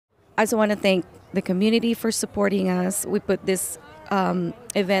I just want to thank the community for supporting us. We put this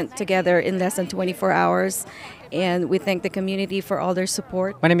event together in less than 24 hours, and we thank the community for all their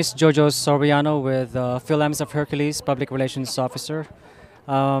support. My name is Jojo Soriano with Phil of Hercules, Public Relations Officer.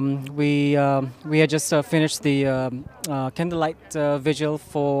 We had just finished the candlelight vigil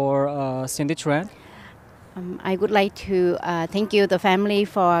for Cindy Tran. I would like to thank you, the family,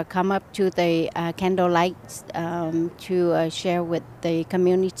 for come up to the candlelight to share with the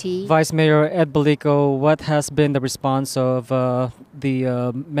community. Vice Mayor Ed Balico, what has been the response of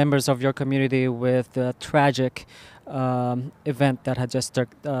the members of your community with the tragic event that had just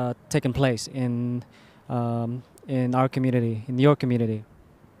taken place in our community, in your community?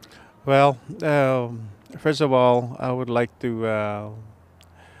 Well, first of all, I would like to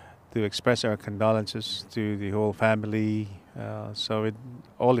express our condolences to the whole family,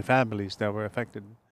 all the families that were affected.